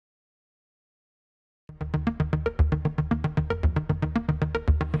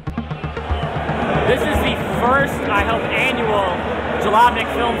Hope annual Jalopnik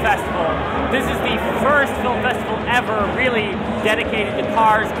Film Festival. This is the first film festival ever really dedicated to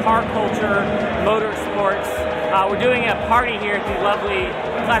cars, car culture, motorsports. We're doing a party here at the lovely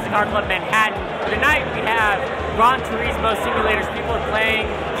Classic Car Club Manhattan. Tonight we have Gran Turismo simulators. People are playing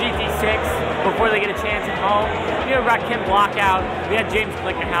GT6 before they get a chance at home. We have Rakim Blockout. We had James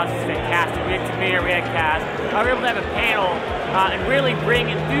Glickenhaus, who's fantastic. We had Tamir, we had Kaz. We were able to have a panel and really bring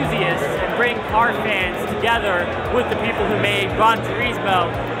enthusiasts and bring car fans together with the people who made Gran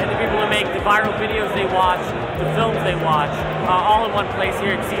Turismo and the people who make the viral videos they watch, the films they watch, all in one place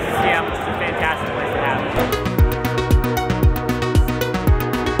here at CCCM, which is a fantastic place to have it.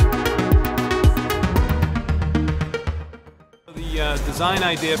 The design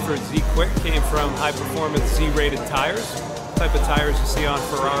idea for Z-Quick came from high-performance Z-rated tires, the type of tires you see on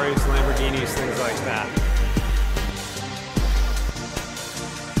Ferraris, Lamborghinis, things like that.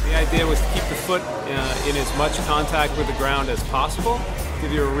 The idea was to keep the foot in as much contact with the ground as possible,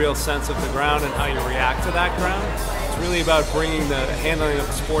 give you a real sense of the ground and how you react to that ground. It's really about bringing the handling of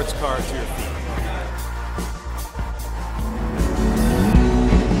a sports car to your feet.